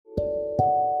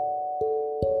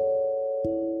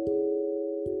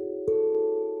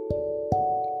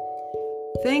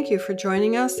Thank you for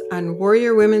joining us on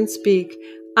Warrior Women Speak.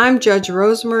 I'm Judge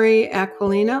Rosemarie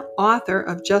Aquilina, author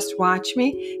of Just Watch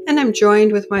Me, and I'm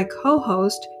joined with my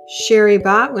co-host, Shari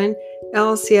Botwin,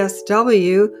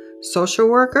 LCSW, social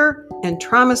worker and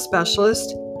trauma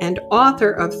specialist, and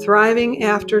author of Thriving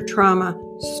After Trauma,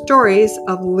 Stories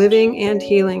of Living and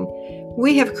Healing.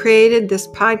 We have created this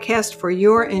podcast for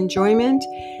your enjoyment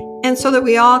and so that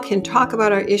we all can talk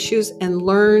about our issues and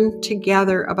learn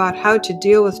together about how to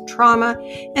deal with trauma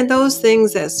and those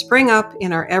things that spring up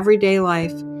in our everyday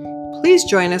life. Please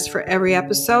join us for every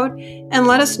episode and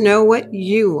let us know what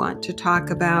you want to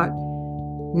talk about.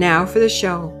 Now for the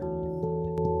show.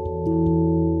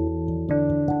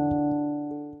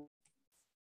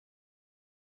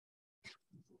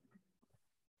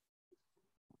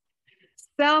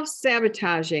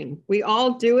 Self-sabotaging. We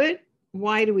all do it.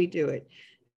 Why do we do it?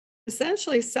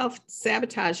 Essentially,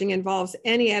 self-sabotaging involves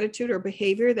any attitude or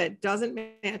behavior that doesn't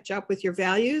match up with your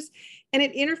values, and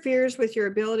it interferes with your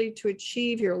ability to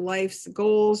achieve your life's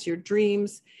goals, your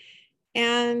dreams,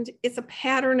 and it's a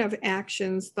pattern of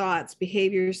actions, thoughts,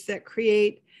 behaviors that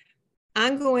create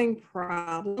ongoing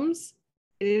problems.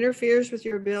 It interferes with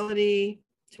your ability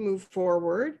to move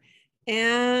forward,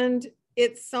 and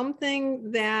it's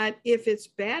something that if it's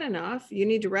bad enough, you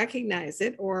need to recognize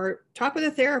it or talk with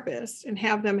a therapist and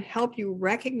have them help you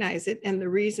recognize it and the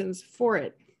reasons for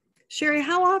it. Shari,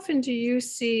 how often do you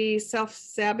see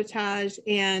self-sabotage,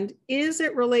 and is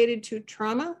it related to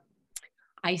trauma?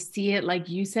 I see it, like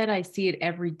you said, I see it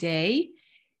every day.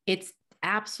 It's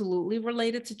absolutely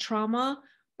related to trauma,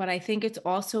 but I think it's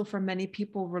also for many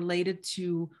people related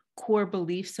to core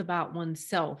beliefs about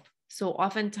oneself. So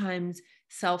oftentimes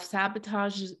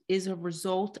self-sabotage is a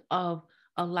result of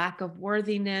a lack of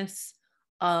worthiness,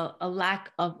 a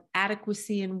lack of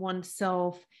adequacy in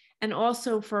oneself, and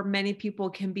also for many people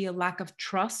it can be a lack of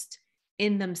trust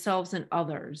in themselves and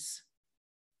others.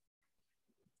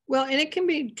 Well, and it can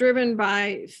be driven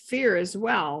by fear as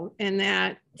well. And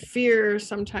that fear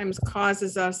sometimes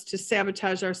causes us to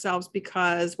sabotage ourselves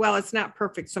because, well, it's not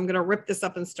perfect. So I'm going to rip this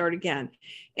up and start again.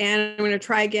 And I'm going to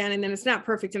try again. And then it's not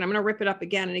perfect. And I'm going to rip it up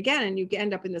again and again. And you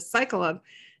end up in this cycle of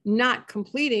not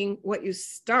completing what you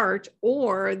start,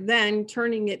 or then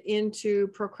turning it into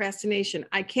procrastination.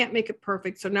 I can't make it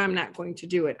perfect. So now I'm not going to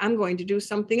do it. I'm going to do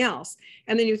something else.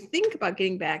 And then you think about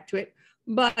getting back to it,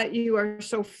 but you are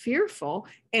so fearful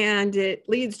and it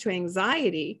leads to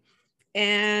anxiety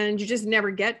and you just never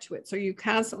get to it. So you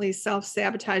constantly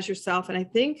self-sabotage yourself. And I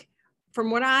think from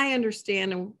what I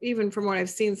understand, and even from what I've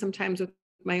seen sometimes with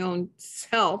my own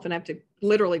self, and I have to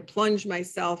literally plunge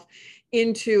myself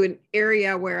into an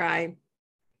area where I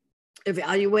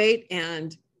evaluate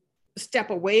and step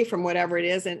away from whatever it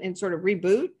is and sort of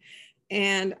reboot.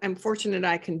 And I'm fortunate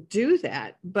I can do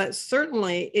that, but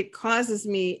certainly it causes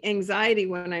me anxiety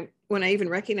when I even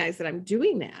recognize that I'm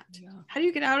doing that. Yeah. How do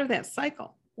you get out of that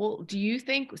cycle? Well, do you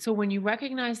think, so when you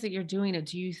recognize that you're doing it,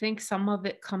 do you think some of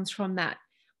it comes from that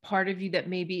part of you that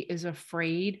maybe is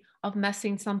afraid of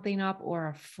messing something up or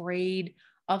afraid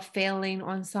of failing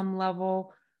on some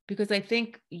level? Because I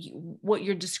think what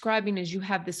you're describing is you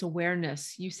have this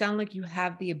awareness. You sound like you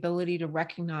have the ability to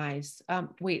recognize.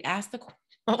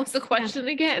 What was the question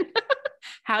again?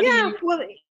 How do you? Well,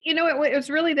 you know, it was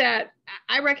really that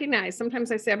I recognize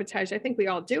sometimes I sabotage. I think we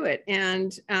all do it.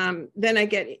 And then I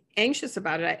get anxious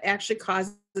about it. It actually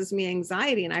causes me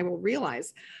anxiety. And I will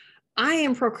realize I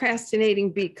am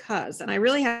procrastinating because, and I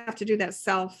really have to do that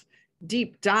self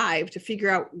deep dive to figure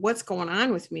out what's going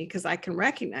on with me because I can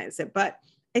recognize it. But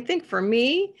I think for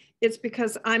me, it's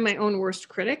because I'm my own worst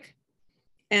critic.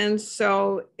 And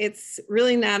so it's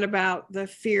really not about the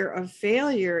fear of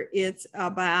failure. It's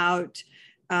about,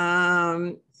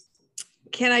 can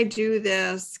I do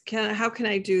this? How can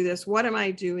I do this? What am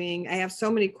I doing? I have so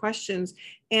many questions,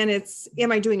 and it's,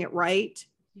 am I doing it right?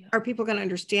 Yeah. Are people going to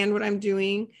understand what I'm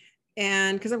doing?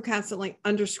 And because I'm constantly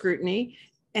under scrutiny,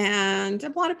 and a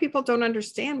lot of people don't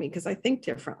understand me because I think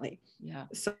differently. Yeah.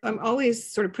 So I'm always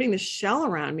sort of putting the shell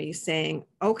around me saying,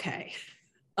 okay,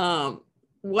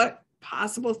 what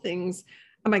possible things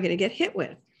am I going to get hit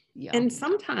with? Yeah. And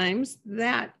sometimes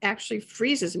that actually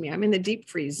freezes me. I'm in the deep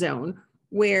freeze zone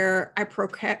where I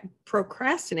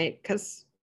procrastinate because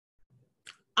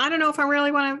I don't know if I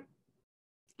really want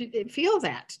to feel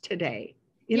that today.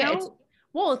 You know?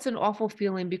 It's an awful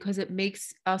feeling because it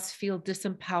makes us feel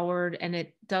disempowered and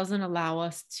it doesn't allow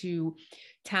us to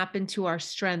tap into our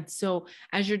strengths. So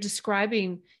as you're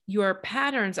describing your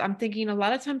patterns, I'm thinking a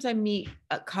lot of times I meet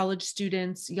college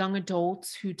students, young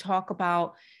adults who talk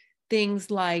about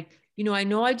things like, you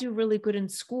know I do really good in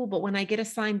school, but when I get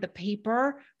assigned the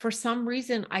paper, for some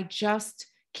reason, I just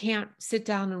can't sit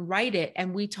down and write it.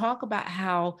 And we talk about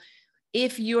how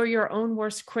if you're your own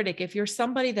worst critic, if you're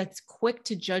somebody that's quick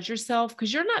to judge yourself,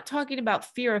 because you're not talking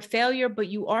about fear of failure, but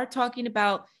you are talking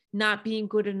about not being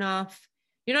good enough.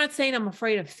 You're not saying I'm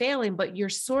afraid of failing, but you're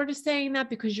sort of saying that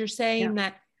because you're saying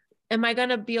that, am I going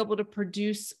to be able to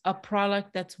produce a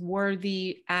product that's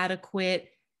worthy, adequate?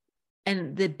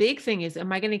 And the big thing is,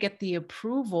 am I going to get the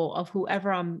approval of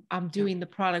whoever I'm doing the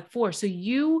product for? So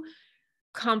you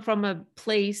come from a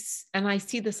place, and I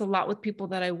see this a lot with people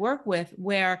that I work with,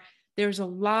 where there's a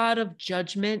lot of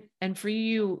judgment. And for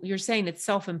you, you're saying it's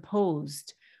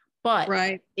self-imposed, but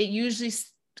it usually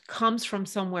comes from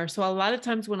somewhere. So a lot of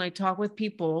times when I talk with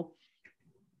people,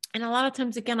 and a lot of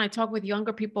times, again, I talk with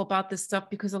younger people about this stuff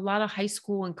because a lot of high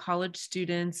school and college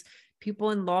students,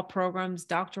 people in law programs,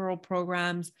 doctoral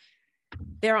programs,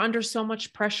 they're under so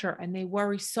much pressure and they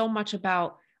worry so much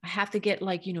about, I have to get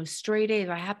like, straight A's.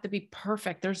 I have to be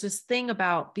perfect. There's this thing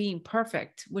about being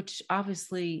perfect, which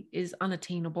obviously is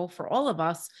unattainable for all of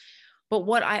us. But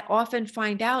what I often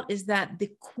find out is that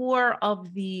the core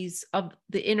of the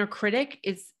inner critic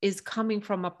is coming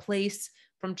from a place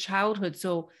from childhood.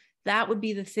 So that would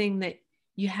be the thing that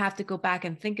you have to go back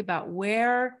and think about.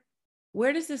 Where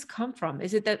does this come from?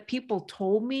 Is it that people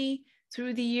told me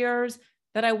through the years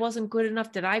that I wasn't good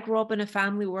enough? Did I grow up in a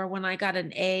family where when I got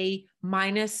an A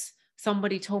minus,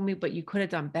 somebody told me, but you could have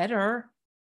done better?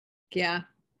 Yeah.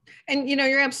 And,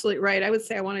 you're absolutely right. I would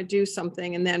say I want to do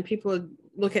something. And then people would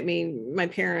look at me, my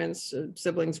parents,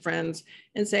 siblings, friends,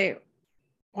 and say,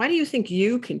 why do you think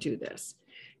you can do this?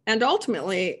 And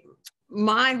ultimately,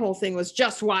 my whole thing was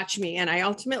just watch me. And I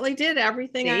ultimately did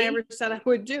everything I ever said I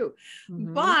would do.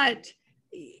 Mm-hmm. But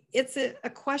it's a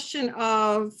question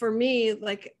of, for me,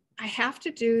 like, I have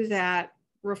to do that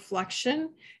reflection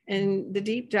and the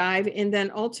deep dive. And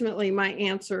then ultimately my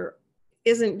answer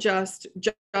isn't just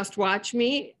watch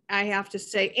me. I have to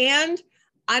say, and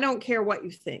I don't care what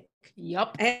you think.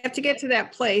 Yep. I have to get to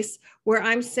that place where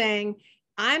I'm saying,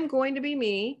 I'm going to be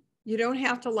me. You don't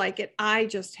have to like it. I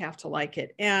just have to like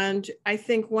it. And I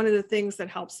think one of the things that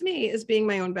helps me is being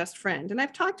my own best friend. And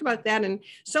I've talked about that. And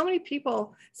so many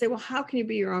people say, well, how can you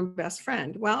be your own best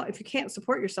friend? Well, if you can't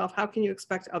support yourself, how can you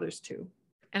expect others to?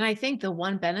 And I think the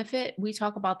one benefit, we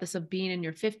talk about this of being in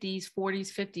your 50s,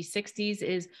 40s, 50s, 60s,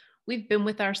 is we've been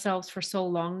with ourselves for so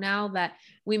long now that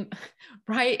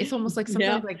right? It's almost like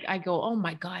sometimes like I go, oh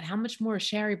my God, how much more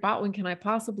Shari Botwin can I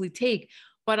possibly take?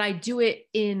 But I do it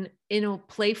in a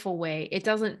playful way. It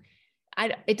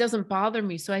doesn't bother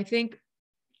me. So I think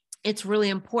it's really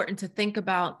important to think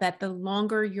about that. The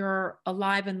longer you're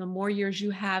alive and the more years you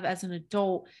have as an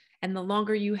adult, and the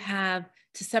longer you have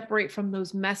to separate from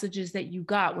those messages that you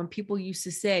got when people used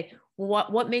to say, well,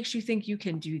 what makes you think you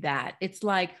can do that? It's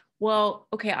like, well,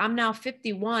 okay, I'm now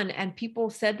 51 and people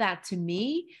said that to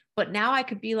me, but now I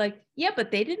could be like, yeah,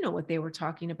 but they didn't know what they were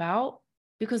talking about,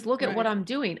 because look at what I'm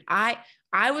doing. I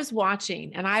was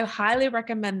watching, and I highly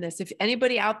recommend this. If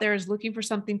anybody out there is looking for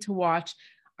something to watch,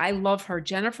 I love her.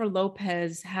 Jennifer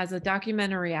Lopez has a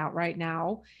documentary out right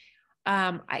now.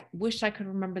 I wish I could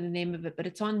remember the name of it, but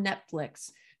it's on Netflix.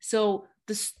 So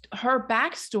her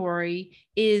backstory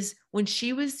is when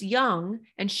she was young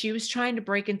and she was trying to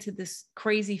break into this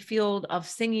crazy field of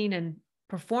singing and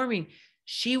performing,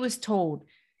 she was told,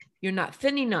 you're not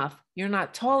thin enough, you're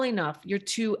not tall enough, you're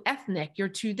too ethnic, you're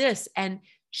too this. And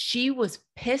she was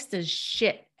pissed as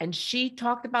shit. And she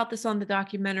talked about this on the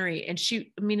documentary. And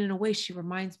in a way, she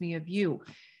reminds me of you.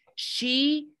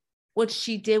 What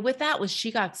she did with that was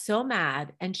she got so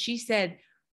mad and she said,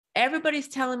 everybody's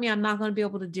telling me I'm not going to be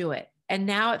able to do it. And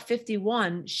now at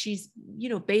 51, she's,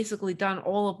 basically done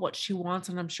all of what she wants.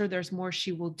 And I'm sure there's more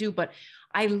she will do. But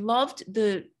I loved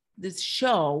this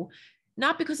show,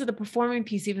 not because of the performing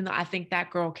piece, even though I think that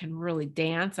girl can really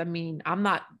dance. I mean, I'm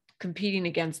not competing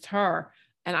against her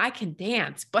and I can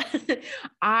dance, but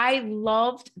I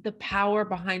loved the power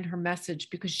behind her message,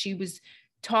 because she was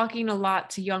talking a lot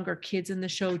to younger kids in the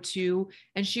show too.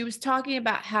 And she was talking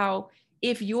about how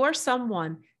if you're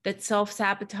someone that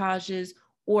self-sabotages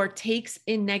or takes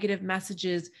in negative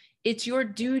messages, it's your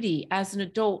duty as an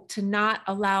adult to not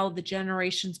allow the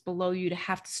generations below you to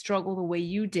have to struggle the way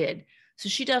you did. So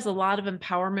she does a lot of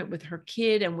empowerment with her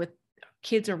kid and with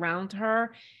kids around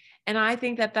her. And I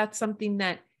think that that's something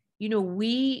that,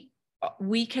 we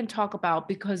can talk about,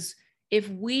 because if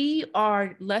we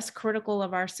are less critical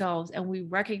of ourselves and we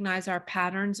recognize our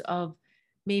patterns of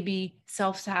maybe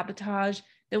self-sabotage,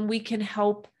 then we can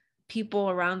help people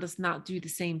around us not do the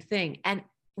same thing and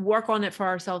work on it for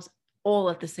ourselves all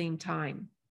at the same time.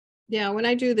 Yeah. When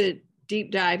I do the deep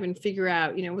dive and figure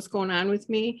out, what's going on with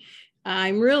me.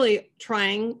 I'm really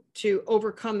trying to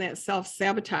overcome that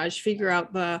self-sabotage, figure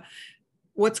out the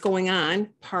what's going on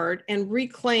part, and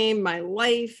reclaim my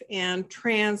life and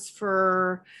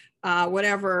transfer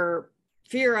whatever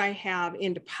fear I have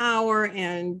into power,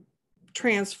 and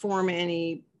transform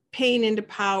any pain into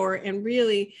power, and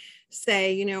really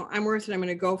say, I'm worth it. I'm going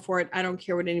to go for it. I don't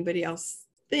care what anybody else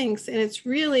thinks. And it's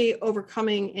really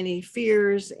overcoming any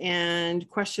fears and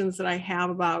questions that I have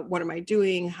about what am I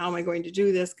doing? How am I going to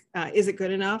do this? Is it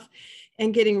good enough?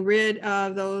 And getting rid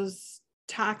of those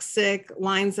toxic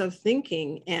lines of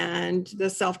thinking and the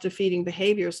self-defeating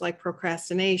behaviors like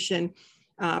procrastination,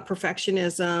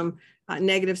 perfectionism,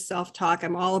 negative self-talk.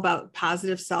 I'm all about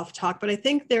positive self-talk, but I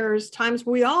think there's times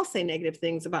we all say negative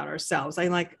things about ourselves.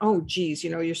 I'm like, oh, geez,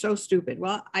 you're so stupid.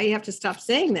 Well, I have to stop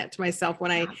saying that to myself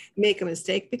when I make a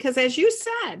mistake, because as you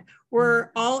said, we're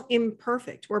all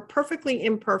imperfect. We're perfectly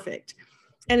imperfect.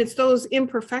 And it's those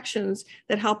imperfections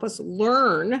that help us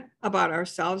learn about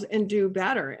ourselves and do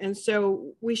better. And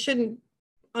so we shouldn't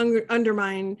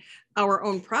undermine our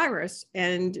own progress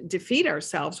and defeat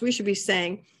ourselves. We should be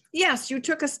saying, yes, you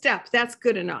took a step. That's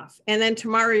good enough. And then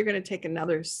tomorrow you're going to take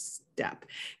another step.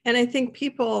 And I think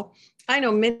I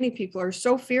know many people are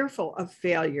so fearful of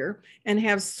failure and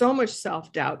have so much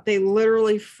self-doubt, they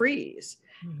literally freeze.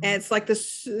 Mm-hmm. And it's like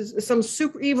some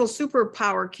super evil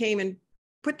superpower came and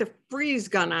put the freeze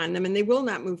gun on them, and they will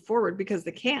not move forward because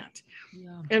they can't.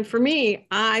 Yeah. And for me,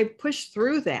 I push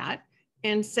through that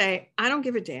and say, I don't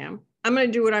give a damn. I'm going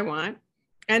to do what I want.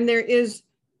 And there is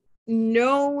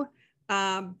no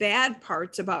bad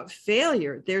parts about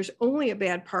failure. There's only a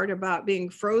bad part about being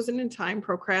frozen in time,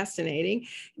 procrastinating,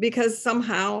 because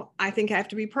somehow I think I have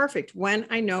to be perfect when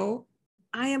I know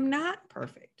I am not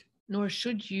perfect. Nor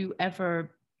should you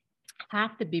ever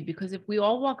have to be, because if we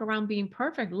all walk around being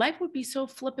perfect, life would be so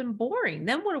flippin' boring.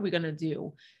 Then what are we going to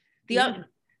do? The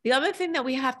other thing that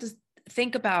we have to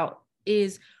think about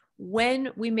is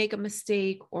when we make a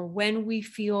mistake or when we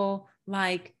feel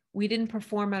like we didn't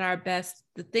perform at our best,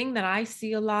 the thing that I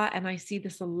see a lot, and I see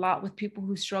this a lot with people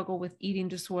who struggle with eating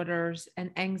disorders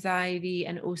and anxiety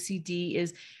and OCD,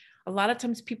 is a lot of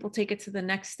times people take it to the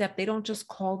next step. They don't just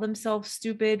call themselves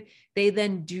stupid. They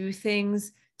then do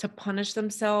things to punish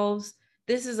themselves.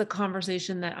 This is a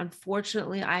conversation that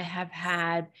unfortunately I have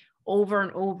had over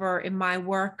and over in my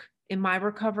work, in my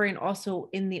recovery, and also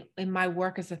in my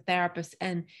work as a therapist.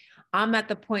 And I'm at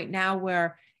the point now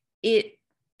where it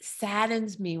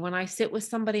saddens me when I sit with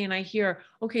somebody and I hear,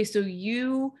 okay, so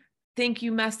you think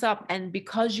you mess up, and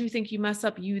because you think you mess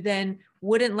up, you then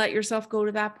wouldn't let yourself go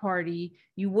to that party,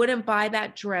 you wouldn't buy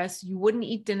that dress, you wouldn't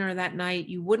eat dinner that night,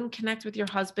 you wouldn't connect with your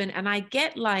husband. And I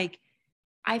get like,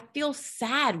 I feel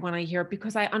sad when I hear it,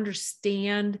 because I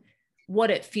understand what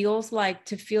it feels like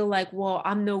to feel like, well,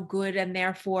 I'm no good and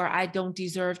therefore I don't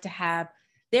deserve to have.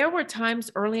 There were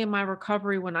times early in my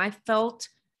recovery when I felt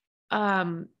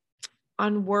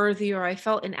unworthy or I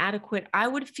felt inadequate. I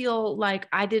would feel like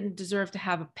I didn't deserve to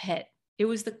have a pet. It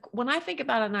was when I think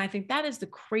about it, and I think that is the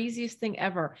craziest thing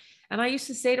ever. And I used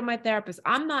to say to my therapist,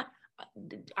 I'm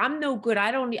no good.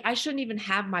 I shouldn't even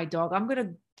have my dog. I'm going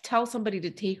to tell somebody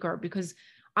to take her because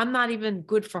I'm not even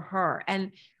good for her.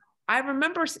 And I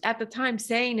remember at the time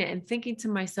saying it and thinking to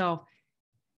myself,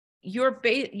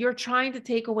 you're trying to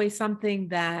take away something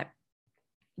that,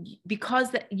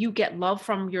 because that you get love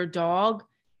from your dog,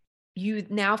 you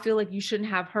now feel like you shouldn't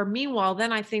have her. Meanwhile,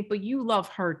 then I think, but you love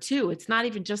her too. It's not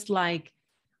even just like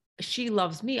she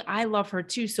loves me. I love her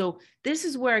too. So this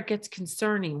is where it gets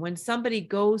concerning when somebody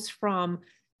goes from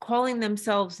calling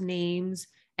themselves names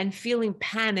and feeling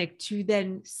panic to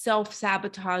then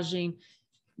self-sabotaging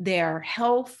their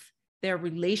health, their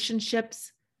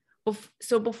relationships.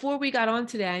 So before we got on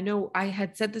today, I know I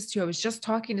had said this to you. I was just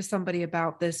talking to somebody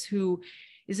about this who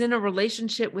is in a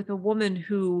relationship with a woman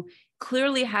who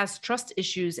clearly has trust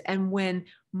issues. And when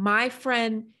my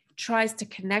friend tries to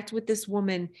connect with this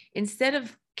woman, instead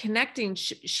of connecting,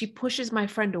 she pushes my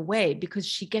friend away because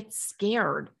she gets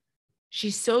scared.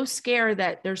 She's so scared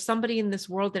that there's somebody in this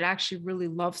world that actually really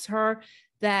loves her,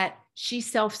 that she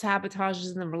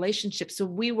self-sabotages in the relationship. So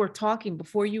we were talking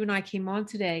before you and I came on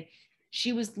today.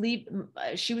 She was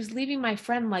leaving my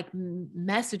friend like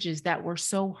messages that were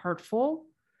so hurtful.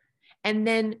 And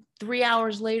then 3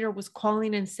 hours later was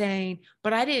calling and saying,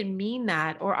 but I didn't mean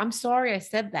that, or I'm sorry I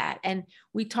said that. And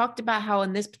we talked about how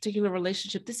in this particular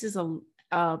relationship, this is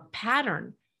a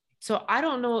pattern. So I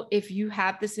don't know if you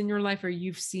have this in your life or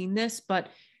you've seen this, but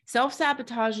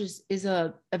self-sabotage is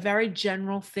a very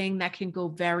general thing that can go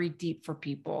very deep for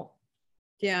people.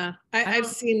 Yeah, I've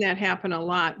seen that happen a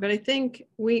lot, but I think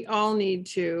we all need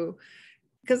to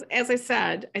Because as I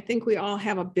said, I think we all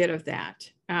have a bit of that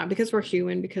because we're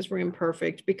human, because we're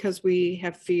imperfect, because we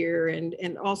have fear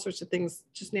and all sorts of things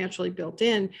just naturally built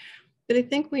in. But I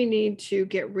think we need to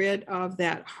get rid of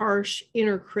that harsh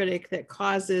inner critic that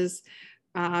causes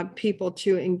people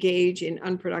to engage in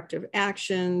unproductive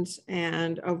actions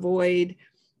and avoid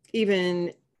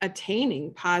even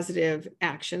attaining positive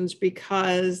actions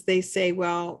because they say,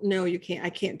 well, no, you can't, I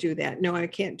can't do that. No, I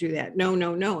can't do that. No,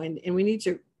 no, no. And we need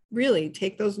to really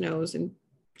take those no's and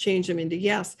change them into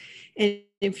yes. And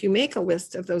if you make a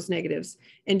list of those negatives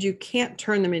and you can't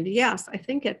turn them into yes, I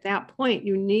think at that point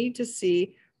you need to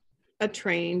see a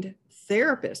trained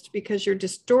therapist because your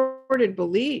distorted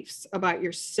beliefs about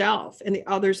yourself and the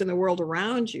others in the world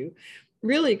around you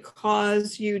really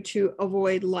cause you to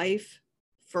avoid life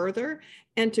further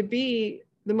and to be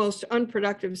the most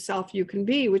unproductive self you can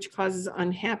be, which causes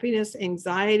unhappiness,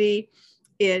 anxiety.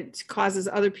 It causes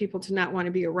other people to not want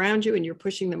to be around you and you're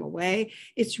pushing them away.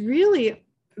 It's really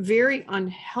very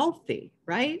unhealthy,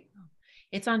 right?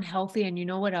 It's unhealthy. And you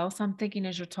know what else I'm thinking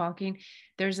as you're talking?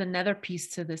 There's another piece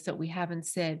to this that we haven't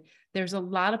said. There's a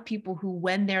lot of people who,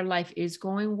 when their life is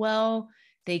going well,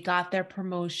 they got their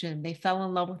promotion, they fell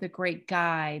in love with a great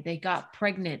guy, they got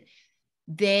pregnant.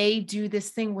 They do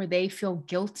this thing where they feel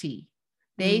guilty.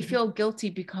 They feel guilty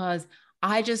because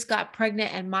I just got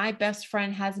pregnant and my best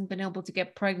friend hasn't been able to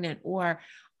get pregnant, or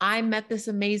I met this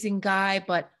amazing guy,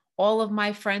 but all of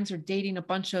my friends are dating a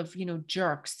bunch of,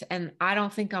 jerks, and I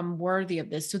don't think I'm worthy of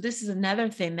this. So this is another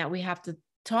thing that we have to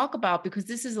talk about because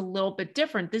this is a little bit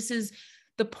different. This is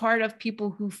the part of people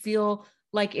who feel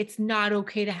like it's not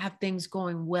okay to have things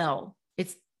going well.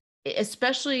 It's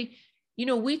especially,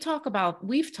 we've talked about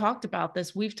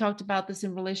this. We've talked about this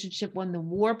in relationship when the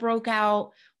war broke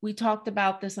out. We talked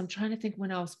about this. I'm trying to think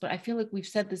when else, but I feel like we've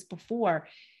said this before.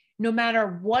 No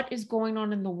matter what is going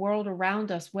on in the world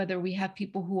around us, whether we have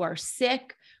people who are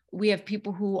sick, we have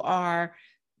people who are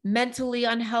mentally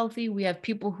unhealthy, we have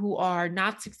people who are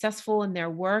not successful in their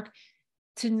work,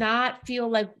 to not feel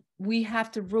like we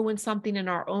have to ruin something in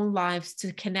our own lives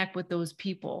to connect with those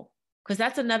people. Because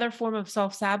that's another form of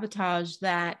self-sabotage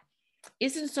that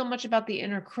isn't so much about the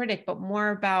inner critic, but more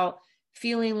about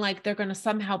feeling like they're going to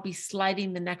somehow be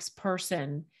slighting the next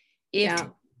person if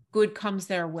good comes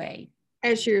their way.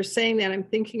 As you're saying that, I'm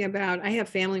thinking about, I have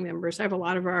family members. I have a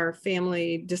lot of our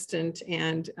family, distant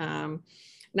and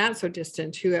not so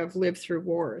distant, who have lived through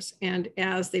wars. And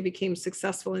as they became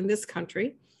successful in this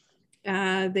country,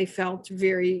 they felt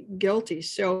very guilty.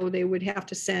 So they would have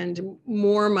to send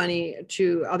more money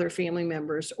to other family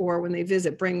members, or when they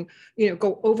visit, bring,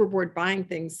 go overboard buying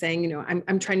things, saying,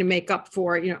 I'm trying to make up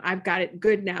for, I've got it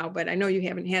good now, but I know you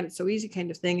haven't had it so easy, kind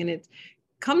of thing. And it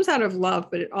comes out of love,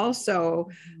 but it also,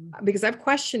 because I've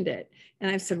questioned it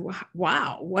and I've said,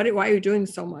 wow, why are you doing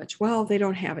so much? Well, they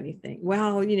don't have anything.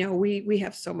 Well, we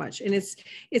have so much, and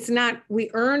it's not, we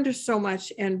earned so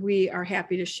much and we are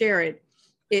happy to share it.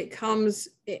 It comes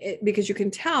because you can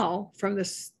tell from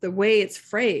the way it's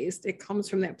phrased, it comes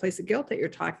from that place of guilt that you're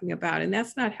talking about. And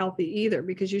that's not healthy either,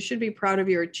 because you should be proud of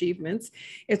your achievements.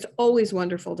 It's always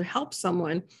wonderful to help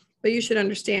someone, but you should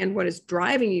understand what is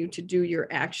driving you to do your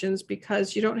actions,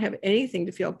 because you don't have anything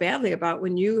to feel badly about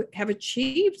when you have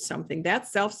achieved something.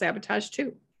 That's self-sabotage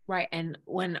too. Right. And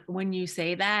when you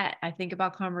say that, I think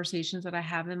about conversations that I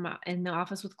have in the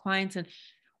office with clients. And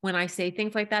when I say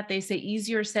things like that, they say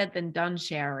easier said than done,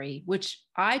 Shari, which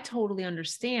I totally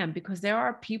understand, because there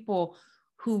are people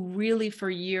who really for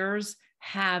years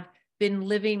have been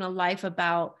living a life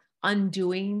about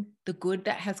undoing the good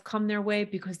that has come their way,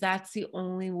 because that's the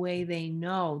only way they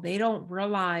know. They don't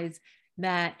realize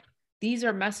that these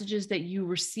are messages that you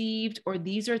received, or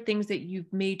these are things that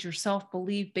you've made yourself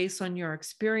believe based on your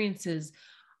experiences.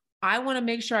 I want to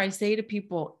make sure I say to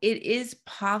people, it is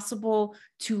possible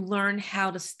to learn how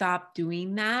to stop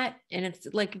doing that. And it's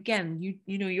like, again,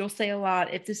 you'll say a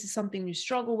lot, if this is something you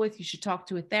struggle with, you should talk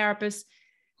to a therapist.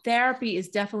 Therapy is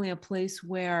definitely a place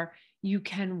where you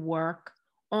can work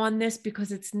on this,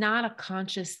 because it's not a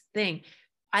conscious thing.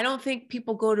 I don't think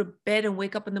people go to bed and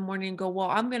wake up in the morning and go, well,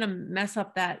 I'm going to mess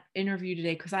up that interview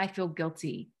today because I feel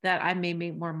guilty that I may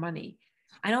make more money.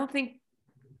 I don't think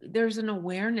there's an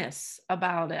awareness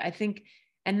about it. I think,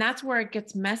 and that's where it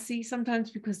gets messy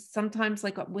sometimes, because sometimes,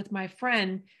 like with my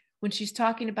friend, when she's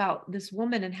talking about this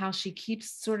woman and how she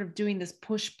keeps sort of doing this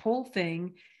push-pull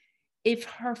thing, if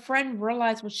her friend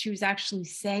realized what she was actually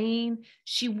saying,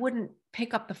 she wouldn't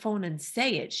pick up the phone and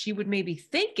say it. She would maybe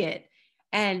think it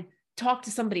and talk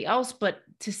to somebody else, but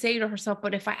to say to herself,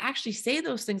 but if I actually say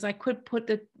those things, I could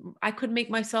make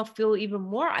myself feel even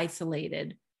more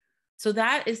isolated. So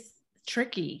that is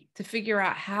tricky to figure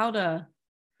out how to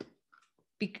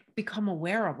become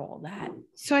aware of all that?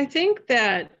 So I think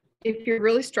that if you're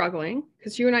really struggling,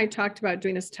 because you and I talked about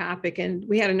doing this topic and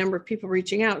we had a number of people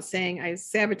reaching out saying I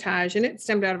sabotage, and it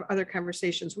stemmed out of other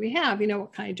conversations we have,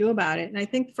 what can I do about it? And I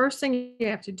think the first thing you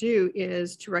have to do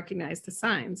is to recognize the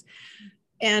signs.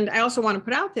 And I also want to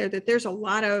put out there that there's a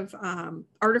lot of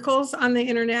articles on the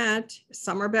internet.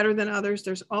 Some are better than others.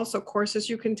 There's also courses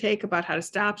you can take about how to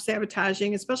stop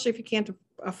sabotaging, especially if you can't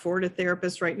afford a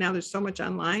therapist right now. There's so much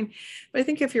online. But I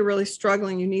think if you're really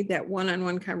struggling, you need that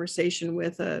one-on-one conversation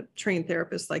with a trained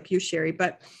therapist like you, Shari.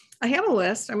 But I have a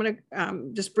list. I'm going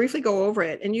to just briefly go over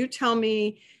it. And you tell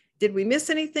me, did we miss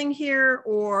anything here?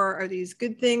 Or are these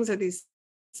good things? Are these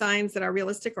signs that are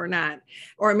realistic or not?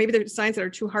 Or maybe they're signs that are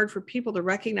too hard for people to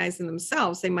recognize in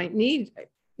themselves. They might need,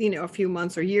 a few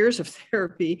months or years of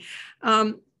therapy.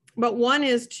 But one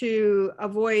is to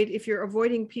avoid, if you're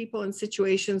avoiding people in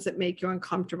situations that make you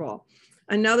uncomfortable.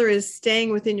 Another is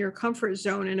staying within your comfort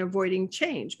zone and avoiding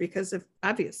change, because if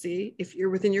you're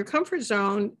within your comfort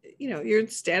zone, you're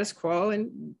status quo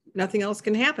and nothing else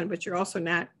can happen, but you're also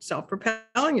not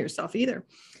self-propelling yourself either.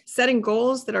 Setting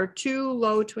goals that are too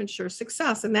low to ensure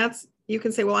success. And you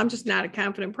can say, well, I'm just not a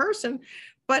confident person.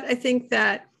 But I think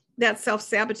that's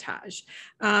self-sabotage.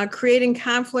 Creating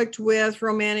conflict with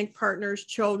romantic partners,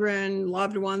 children,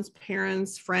 loved ones,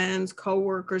 parents, friends,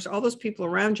 coworkers, all those people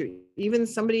around you, even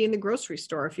somebody in the grocery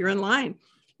store. If you're in line,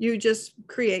 you just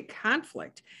create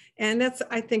conflict. And that's,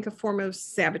 I think, a form of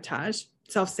sabotage,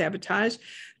 self-sabotage.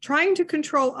 Trying to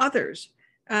control others.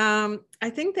 I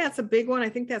think that's a big one. I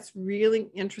think that's really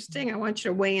interesting. I want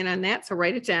you to weigh in on that. So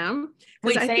write it down.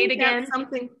 Wait, say it again.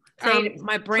 Something,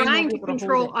 my brain trying to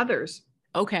control others.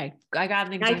 Okay, I got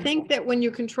an example. I think that when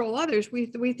you control others, we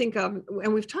think of,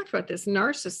 and we've talked about this,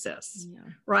 narcissists,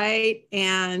 right?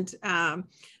 And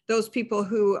those people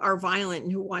who are violent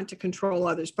and who want to control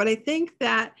others. But I think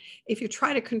that if you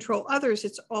try to control others,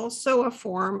 it's also a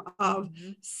form of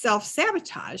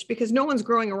self-sabotage, because no one's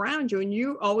growing around you and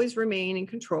you always remain in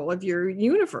control of your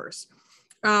universe.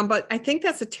 But I think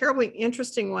that's a terribly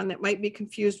interesting one that might be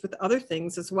confused with other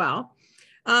things as well.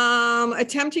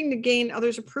 Attempting to gain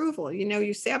others' approval.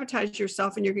 You sabotage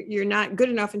yourself and you're not good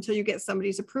enough until you get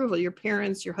somebody's approval, your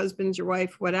parents, your husband, your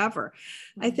wife, whatever.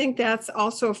 I think that's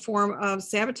also a form of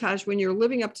sabotage when you're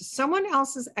living up to someone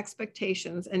else's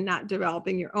expectations and not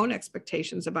developing your own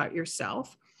expectations about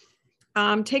yourself.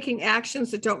 Taking actions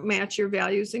that don't match your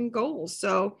values and goals.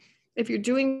 So if you're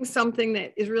doing something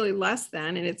that is really less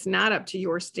than, and it's not up to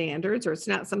your standards, or it's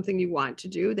not something you want to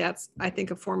do, that's, I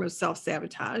think, a form of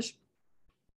self-sabotage.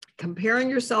 Comparing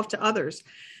yourself to others.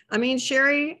 I mean,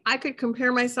 Shari, I could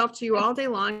compare myself to you all day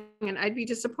long and I'd be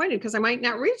disappointed because I might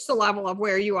not reach the level of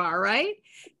where you are, right?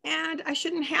 And I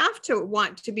shouldn't have to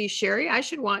want to be Shari. I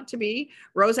should want to be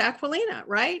Rose Aquilina,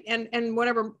 right? And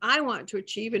whatever I want to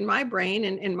achieve in my brain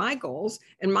and my goals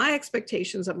and my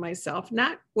expectations of myself,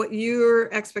 not what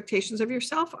your expectations of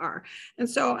yourself are. And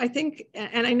so I think,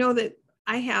 and I know that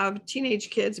I have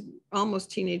teenage kids, almost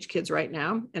teenage kids right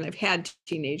now, and I've had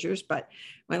teenagers, but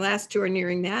my last two are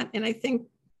nearing that. And I think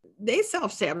they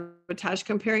self-sabotage,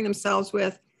 comparing themselves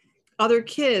with other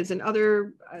kids and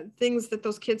other things that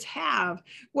those kids have,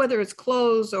 whether it's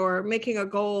clothes or making a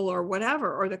goal or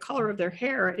whatever, or the color of their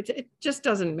hair. It just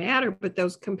doesn't matter. But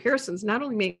those comparisons not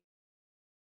only make,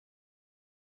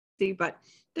 but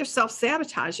they're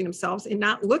self-sabotaging themselves in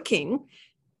not looking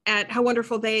at how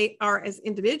wonderful they are as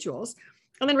individuals.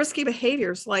 And then risky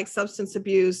behaviors like substance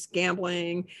abuse,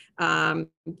 gambling,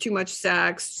 too much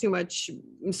sex, too much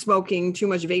smoking, too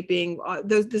much vaping,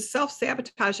 the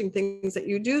self-sabotaging things that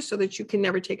you do so that you can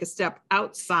never take a step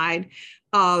outside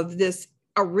of this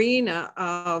arena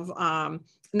of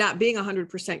not being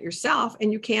 100% yourself,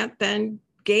 and you can't then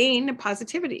gain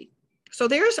positivity. So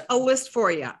there's a list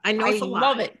for you. I know it's a lot. I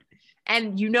love it.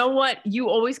 And you know what? You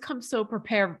always come so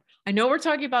prepared. I know we're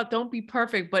talking about don't be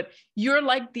perfect, but you're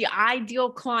like the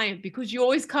ideal client because you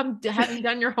always come to having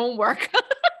done your homework.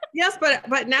 Yes,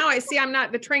 but now I see I'm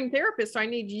not the trained therapist. So I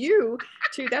need you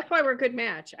to, that's why we're a good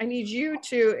match. I need you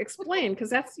to explain,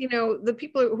 because that's, the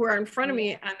people who are in front of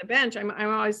me on the bench,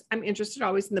 I'm interested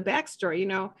always in the backstory.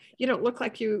 You don't look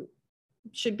like you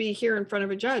should be here in front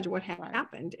of a judge. What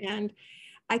happened? And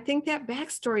I think that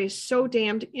backstory is so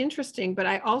damned interesting, but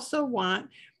I also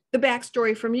want the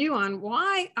backstory from you on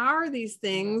why are these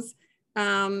things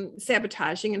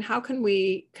sabotaging, and how can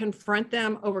we confront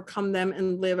them, overcome them,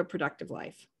 and live a productive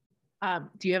life?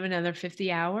 Do you have another 50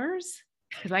 hours?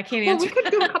 Because I can't answer. We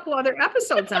could do a couple other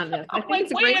episodes on this. I think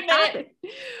it's a great topic.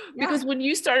 Because when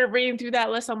you started reading through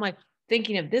that list, I'm like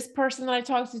thinking of this person that I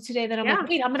talked to today. Then I'm like,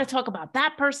 wait, I'm going to talk about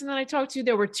that person that I talked to.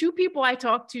 There were two people I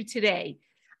talked to today.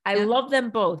 I love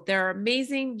them both. They're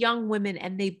amazing young women,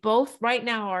 and they both right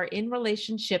now are in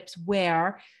relationships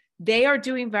where they are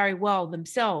doing very well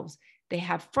themselves. They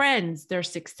have friends, they're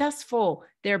successful,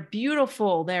 they're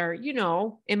beautiful, they're, you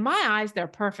know, in my eyes, they're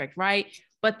perfect, right?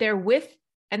 But they're with,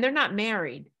 and they're not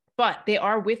married, but they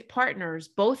are with partners,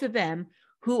 both of them,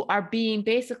 who are being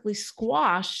basically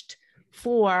squashed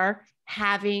for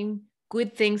having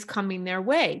good things coming their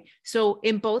way. So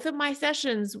in both of my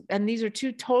sessions, and these are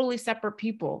two totally separate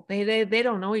people, they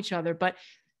don't know each other, but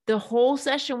the whole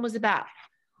session was about,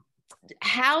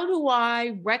 how do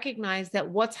I recognize that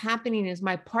what's happening is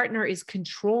my partner is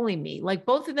controlling me? Like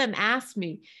both of them asked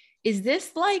me, is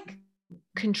this like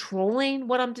controlling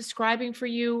what I'm describing for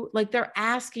you? Like they're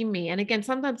asking me. And again,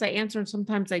 sometimes I answer and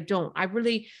sometimes I don't. I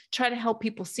really try to help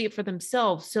people see it for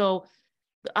themselves. So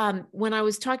when I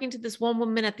was talking to this one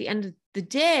woman at the end of the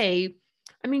day,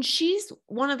 I mean, she's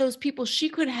one of those people, she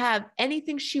could have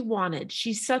anything she wanted.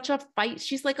 She's such a fight.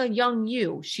 She's like a young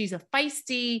you. She's a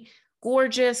feisty,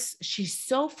 gorgeous. She's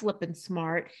so flippin'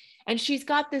 smart. And she's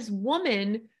got this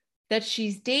woman that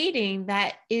she's dating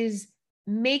that is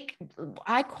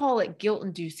I call it guilt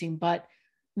inducing, but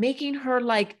making her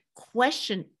like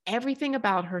question everything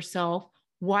about herself.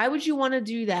 Why would you want to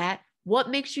do that?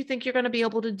 What makes you think you're going to be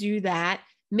able to do that?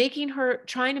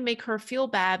 Trying to make her feel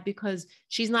bad because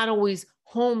she's not always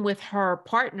home with her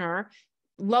partner,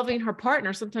 loving her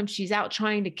partner. Sometimes she's out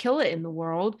trying to kill it in the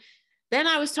world. Then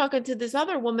I was talking to this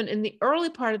other woman in the early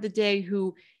part of the day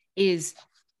who is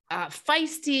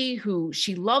feisty, who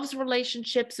she loves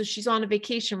relationships. So she's on a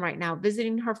vacation right now,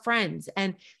 visiting her friends.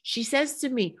 And she says to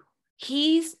me,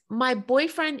 my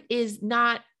boyfriend is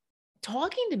not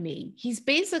talking to me. He's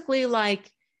basically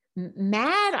like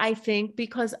mad, I think,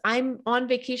 because I'm on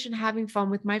vacation having fun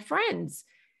with my friends.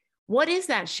 What is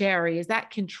that, Shari? Is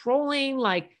that controlling?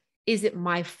 Like, is it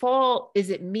my fault? Is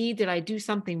it me? Did I do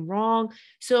something wrong?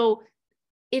 So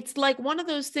it's like one of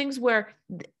those things where,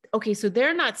 okay, so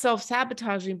they're not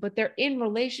self-sabotaging, but they're in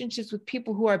relationships with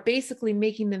people who are basically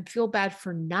making them feel bad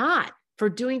for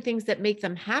doing things that make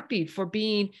them happy, for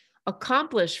being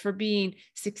accomplished, for being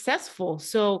successful.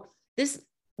 So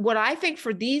what I think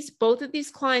for both of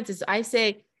these clients is I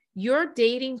say, you're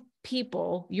dating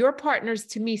people, your partners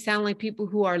to me sound like people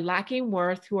who are lacking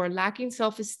worth, who are lacking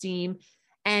self-esteem.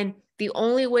 And the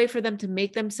only way for them to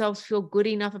make themselves feel good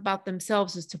enough about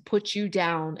themselves is to put you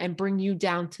down and bring you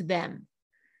down to them.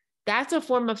 That's a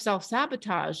form of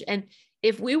self-sabotage. And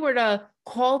if we were to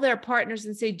call their partners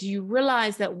and say, do you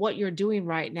realize that what you're doing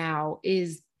right now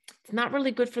it's not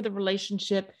really good for the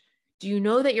relationship? Do you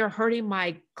know that you're hurting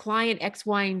my client X,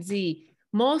 Y, and Z?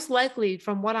 Most likely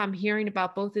from what I'm hearing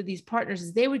about both of these partners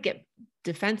is they would get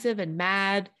defensive and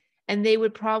mad, and they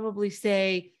would probably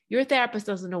say, your therapist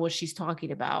doesn't know what she's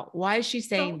talking about. Why is she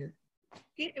saying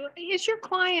this? Is your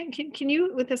client, can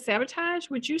you, with the sabotage,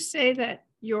 would you say that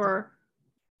your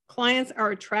clients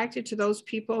are attracted to those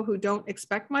people who don't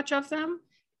expect much of them?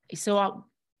 So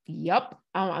yep.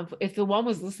 If the one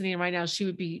was listening right now, she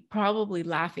would be probably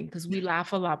laughing because we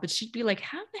laugh a lot, but she'd be like,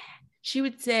 how the heck? She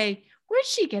would say, where'd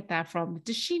she get that from?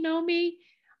 Does she know me?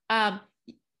 The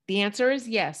answer is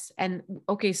yes. And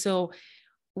okay, so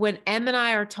when Em and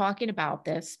I are talking about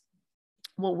this,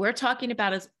 what we're talking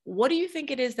about is, what do you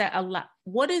think it is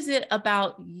what is it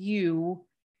about you?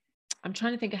 I'm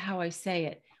trying to think of how I say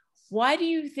it. Why do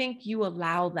you think you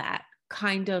allow that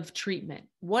kind of treatment?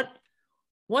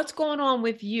 What's going on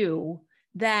with you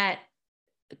that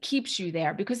keeps you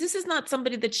there? Because this is not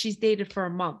somebody that she's dated for a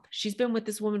month. She's been with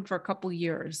this woman for a couple of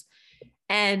years.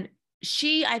 And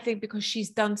she, I think because she's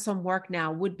done some work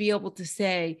now, would be able to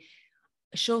say,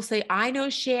 she'll say, I know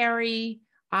Shari,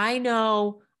 I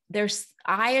know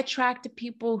I attract to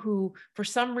people who, for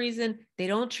some reason, they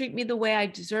don't treat me the way I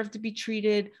deserve to be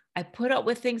treated. I put up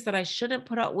with things that I shouldn't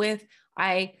put up with.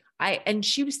 And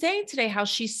she was saying today how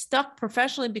she's stuck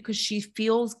professionally because she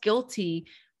feels guilty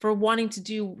for wanting to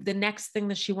do the next thing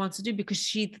that she wants to do, because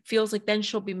she feels like then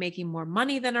she'll be making more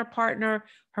money than her partner.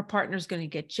 Her partner's going to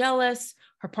get jealous.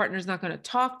 Her partner's not going to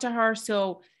talk to her.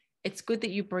 So it's good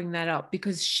that you bring that up,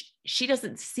 because she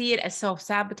doesn't see it as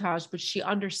self-sabotage, but she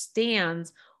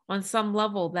understands on some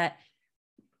level that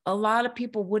a lot of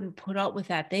people wouldn't put up with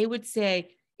that. They would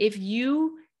say, if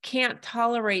you can't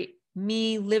tolerate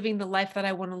me living the life that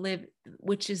I want to live,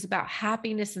 which is about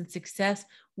happiness and success,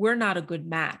 we're not a good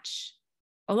match.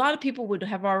 A lot of people would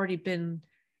have already been,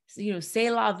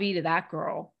 say la vie to that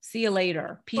girl. See you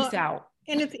later. Peace out.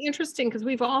 And it's interesting because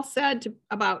we've all said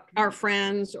about our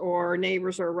friends or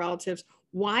neighbors or relatives,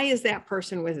 why is that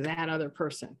person with that other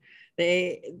person?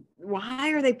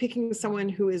 Why are they picking someone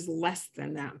who is less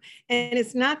than them? And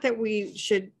it's not that we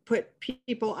should put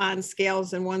people on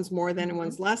scales and one's more than and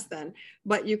one's less than,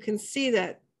 but you can see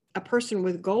that a person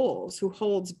with goals who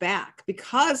holds back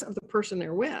because of the person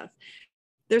they're with,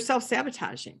 they're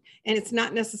self-sabotaging. And it's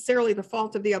not necessarily the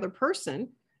fault of the other person.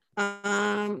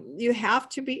 You have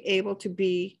to be able to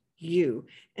be you.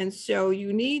 And so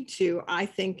you need to, I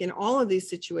think, in all of these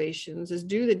situations, is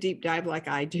do the deep dive like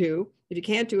I do. If you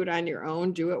can't do it on your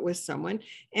own, do it with someone,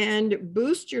 and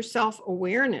boost your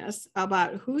self-awareness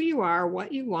about who you are,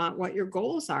 what you want, what your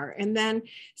goals are, and then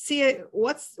see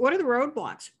what are the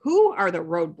roadblocks? Who are the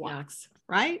roadblocks,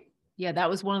 right? Yeah, that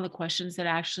was one of the questions that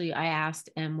actually I asked.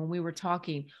 And when we were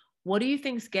talking, what do you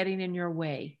think's getting in your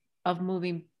way of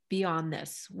moving beyond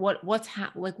this?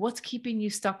 What's keeping you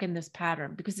stuck in this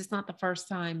pattern? Because it's not the first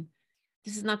time.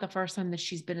 This is not the first time that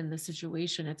she's been in this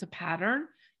situation. It's a pattern.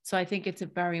 So I think it's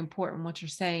very important what you're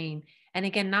saying. And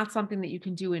again, not something that you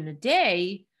can do in a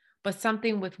day, but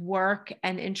something with work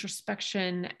and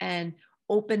introspection and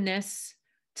openness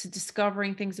to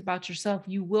discovering things about yourself.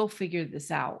 You will figure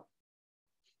this out.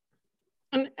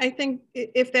 And I think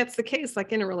if that's the case,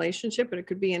 like in a relationship, but it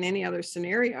could be in any other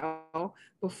scenario,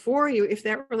 if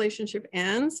that relationship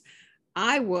ends,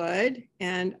 I would,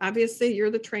 and obviously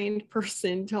you're the trained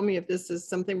person, tell me if this is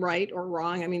something right or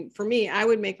wrong. I mean, for me, I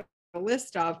would make a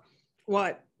list of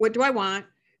what do I want?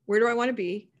 Where do I want to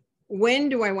be? When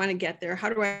do I want to get there? How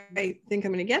do I think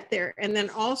I'm going to get there? And then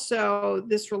also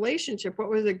this relationship, what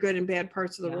were the good and bad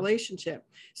parts of the relationship?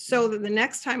 So that the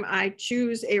next time I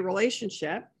choose a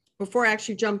relationship, before I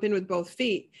actually jump in with both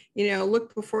feet,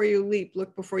 look before you leap,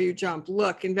 look before you jump,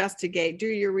 look, investigate, do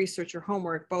your research, your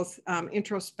homework, both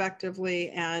introspectively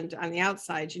and on the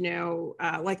outside,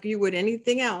 like you would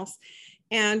anything else,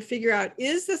 and figure out,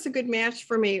 is this a good match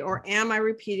for me, or am I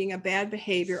repeating a bad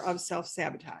behavior of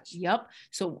self-sabotage? Yep.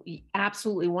 So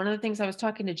absolutely. One of the things I was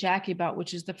talking to Jackie about,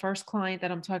 which is the first client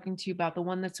that I'm talking to you about, the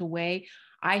one that's away,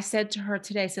 I said to her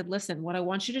today, I said, listen, what I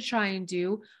want you to try and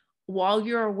do while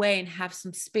you're away and have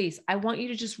some space, I want you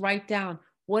to just write down,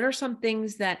 what are some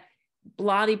things that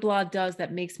blah blah does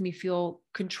that makes me feel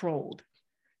controlled?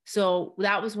 So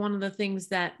that was one of the things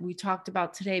that we talked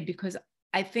about today, because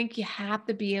I think you have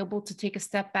to be able to take a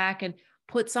step back and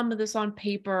put some of this on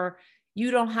paper. You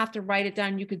don't have to write it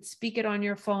down. You could speak it on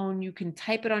your phone. You can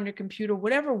type it on your computer,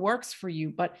 whatever works for you.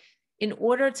 But in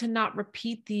order to not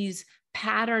repeat these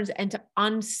patterns and to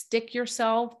unstick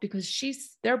yourself, because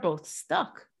they're both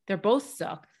stuck. They're both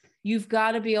stuck. You've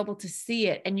got to be able to see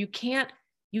it. And you can't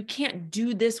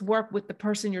do this work with the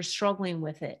person you're struggling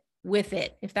with it.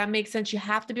 If that makes sense, you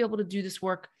have to be able to do this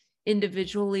work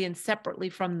individually and separately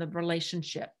from the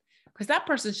relationship. Because that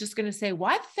person's just going to say,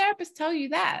 why did the therapist tell you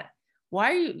that?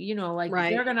 Why are you, right.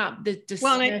 They're going to dismiss.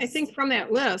 Well, and I think from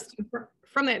that list,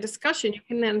 from that discussion, you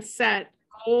can then set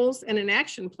goals and an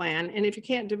action plan. And if you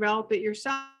can't develop it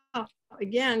yourself,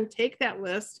 again, take that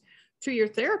list to your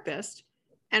therapist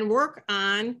and work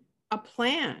on a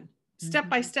plan step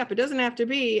by step. It doesn't have to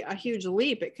be a huge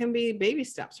leap. It can be baby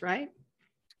steps, right?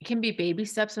 It can be baby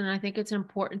steps. And I think it's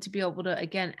important to be able to,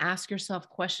 again, ask yourself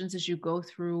questions as you go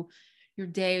through your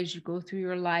day, as you go through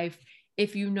your life.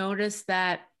 If you notice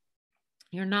that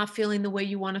you're not feeling the way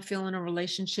you want to feel in a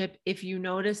relationship, if you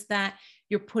notice that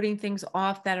you're putting things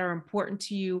off that are important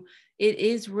to you, it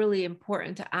is really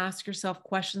important to ask yourself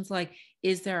questions like,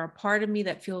 is there a part of me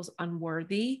that feels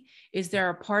unworthy? Is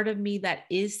there a part of me that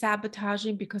is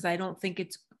sabotaging because I don't think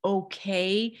it's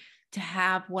okay to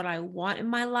have what I want in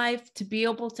my life? To be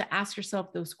able to ask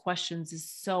yourself those questions is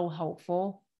so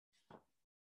helpful.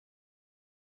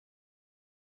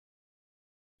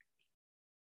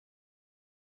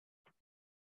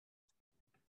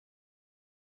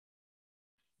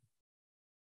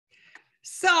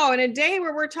 So in a day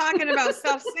where we're talking about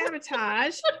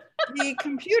self-sabotage, the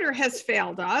computer has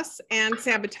failed us and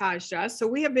sabotaged us. So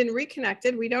we have been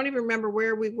reconnected. We don't even remember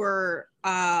where we were,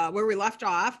 where we left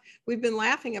off. We've been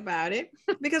laughing about it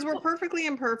because we're perfectly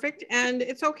imperfect and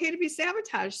it's okay to be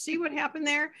sabotaged. See what happened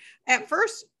there? At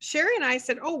first, Shari and I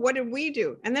said, oh, what did we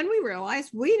do? And then we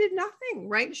realized we did nothing,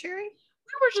 right, Shari? We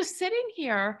were just sitting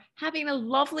here having a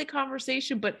lovely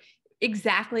conversation, but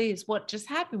exactly is what just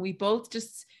happened. We both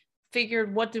just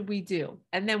figured, what did we do?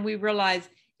 And then we realized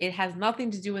it has nothing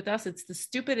to do with us. It's the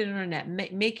stupid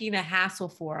internet making a hassle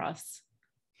for us.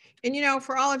 And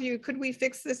for all of you, could we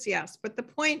fix this? Yes. But the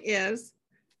point is,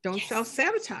 don't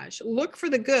self-sabotage. Look for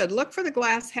the good. Look for the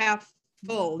glass half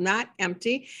full, not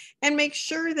empty, and make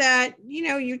sure that,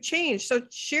 you change. So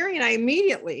Shari and I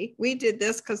immediately, we did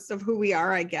this because of who we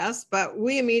are, I guess, but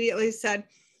we immediately said,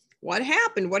 what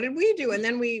happened? What did we do? And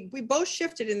then we both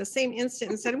shifted in the same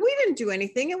instant and said, we didn't do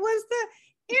anything. It was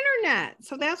the internet.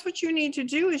 So that's what you need to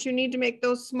do, is you need to make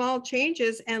those small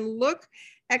changes and look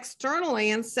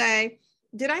externally and say,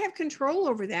 did I have control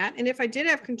over that? And if I did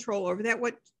have control over that,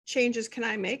 what changes can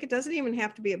I make? It doesn't even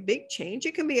have to be a big change.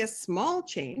 It can be a small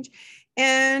change,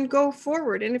 and go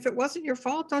forward. And if it wasn't your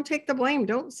fault, don't take the blame.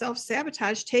 Don't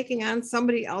self-sabotage taking on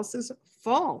somebody else's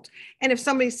fault. And if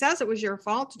somebody says it was your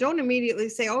fault, don't immediately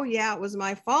say, oh yeah, it was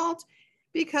my fault,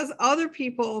 because other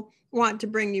people want to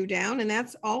bring you down. And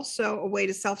that's also a way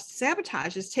to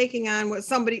self-sabotage, is taking on what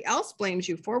somebody else blames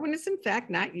you for when it's in fact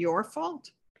not your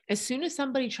fault. As soon as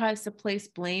somebody tries to place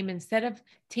blame, instead of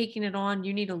taking it on,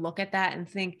 you need to look at that and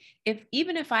think,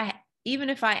 even if I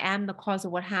am the cause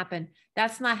of what happened,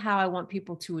 that's not how I want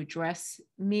people to address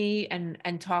me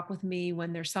and talk with me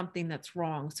when there's something that's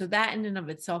wrong. So that in and of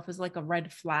itself is like a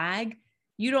red flag.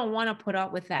 You don't want to put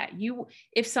up with that.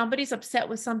 If somebody's upset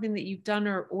with something that you've done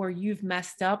or you've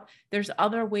messed up, there's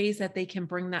other ways that they can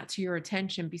bring that to your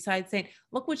attention besides saying,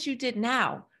 look what you did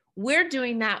now. We're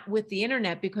doing that with the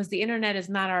internet because the internet is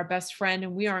not our best friend,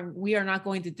 and we are not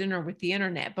going to dinner with the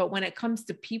internet. But when it comes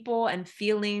to people and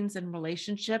feelings and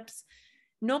relationships,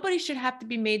 nobody should have to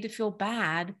be made to feel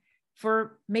bad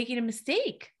for making a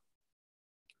mistake.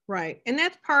 Right. And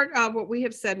that's part of what we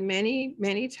have said many,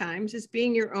 many times, is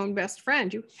being your own best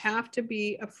friend. You have to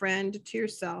be a friend to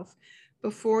yourself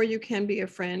before you can be a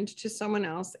friend to someone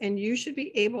else. And you should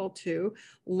be able to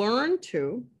learn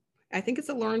to, I think it's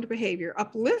a learned behavior,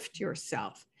 uplift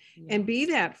yourself and be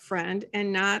that friend,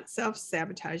 and not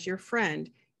self-sabotage your friend.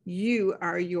 You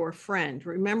are your friend.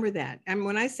 Remember that. And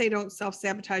when I say don't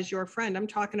self-sabotage your friend, I'm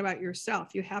talking about yourself.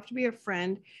 You have to be a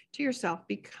friend to yourself.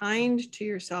 Be kind to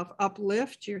yourself,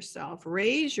 uplift yourself,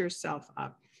 raise yourself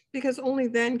up, because only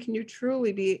then can you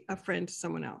truly be a friend to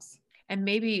someone else. And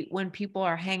maybe when people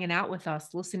are hanging out with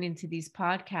us, listening to these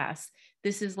podcasts,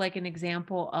 this is like an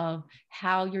example of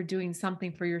how you're doing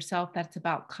something for yourself that's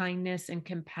about kindness and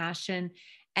compassion,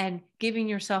 and giving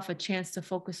yourself a chance to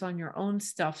focus on your own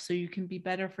stuff so you can be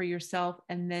better for yourself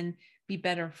and then be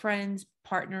better friends,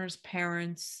 partners,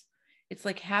 parents. It's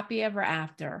like happy ever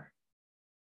after.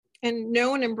 And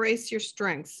know and embrace your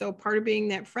strengths. So part of being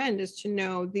that friend is to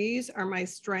know, these are my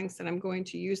strengths and I'm going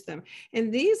to use them.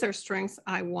 And these are strengths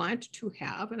I want to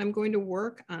have and I'm going to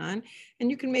work on. And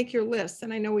you can make your lists.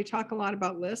 And I know we talk a lot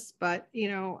about lists, but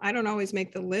I don't always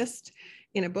make the list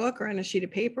in a book or on a sheet of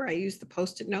paper. I use the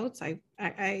Post-it notes.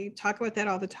 I talk about that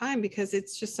all the time because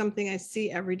it's just something I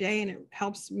see every day, and it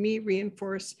helps me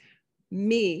reinforce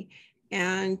me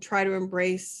and try to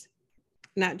embrace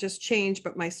not just change,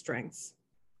 but my strengths.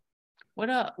 What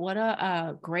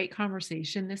a great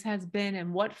conversation this has been,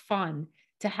 and what fun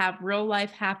to have real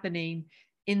life happening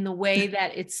in the way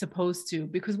that it's supposed to,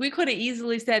 because we could have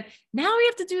easily said, now we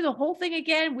have to do the whole thing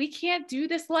again. We can't do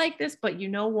this like this, but you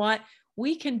know what?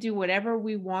 We can do whatever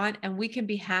we want and we can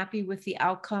be happy with the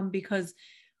outcome, because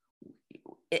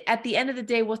at the end of the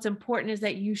day, what's important is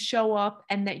that you show up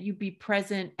and that you be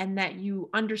present and that you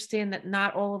understand that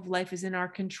not all of life is in our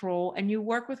control, and you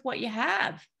work with what you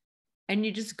have. And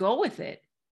you just go with it.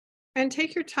 And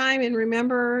take your time and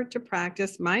remember to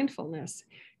practice mindfulness.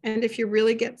 And if you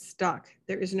really get stuck,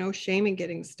 there is no shame in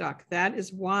getting stuck. That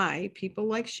is why people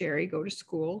like Shari go to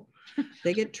school.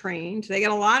 They get trained. They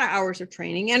get a lot of hours of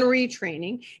training and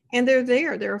retraining, and they're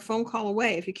there. They're a phone call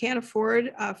away. If you can't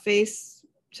afford a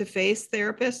face-to-face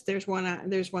therapist, there's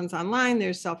ones online.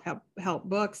 There's self-help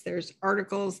books. There's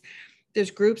articles.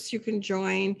 There's groups you can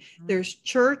join. There's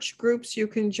church groups you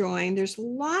can join. There's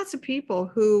lots of people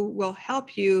who will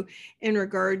help you in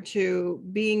regard to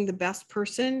being the best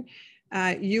person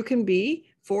you can be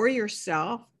for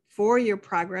yourself, for your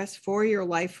progress, for your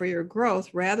life, for your growth,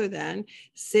 rather than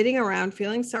sitting around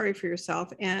feeling sorry for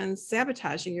yourself and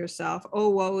sabotaging yourself. Oh,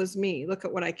 woe is me. Look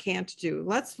at what I can't do.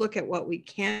 Let's look at what we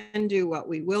can do, what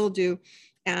we will do,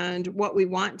 and what we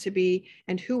want to be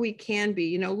and who we can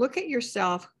be. Look at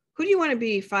yourself. Who do you want to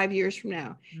be 5 years from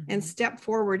now? And step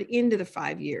forward into the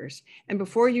 5 years. And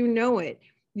before you know it,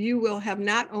 you will have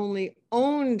not only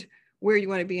owned where you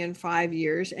want to be in 5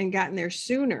 years and gotten there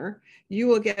sooner, you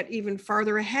will get even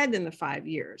farther ahead than the 5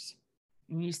 years.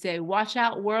 And you say, watch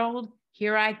out, world.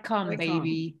 Here I come,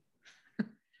 baby.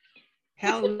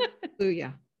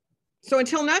 Hallelujah. So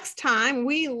until next time,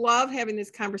 we love having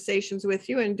these conversations with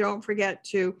you. And don't forget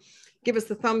to Give us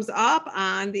the thumbs up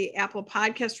on the Apple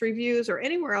Podcast reviews or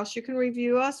anywhere else you can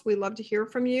review us. We love to hear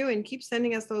from you, and keep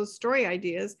sending us those story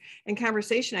ideas and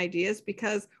conversation ideas,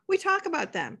 because we talk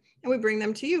about them and we bring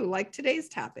them to you, like today's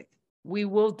topic. We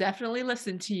will definitely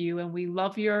listen to you, and we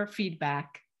love your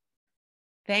feedback.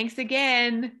 Thanks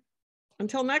again.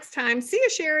 Until next time, see you,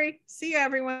 Shari. See you,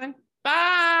 everyone.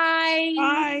 Bye.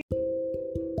 Bye.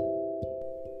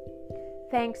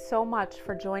 Thanks so much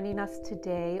for joining us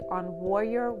today on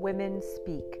Warrior Women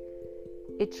Speak.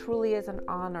 It truly is an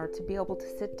honor to be able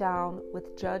to sit down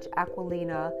with Judge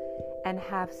Aquilina and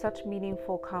have such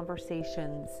meaningful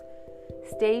conversations.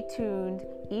 Stay tuned.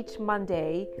 Each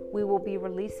Monday, we will be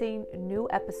releasing new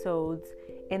episodes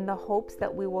in the hopes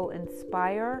that we will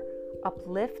inspire,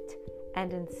 uplift,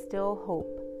 and instill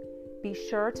hope. Be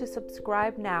sure to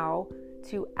subscribe now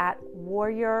to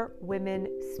 @Warrior Women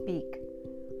Speak.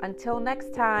 Until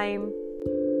next time.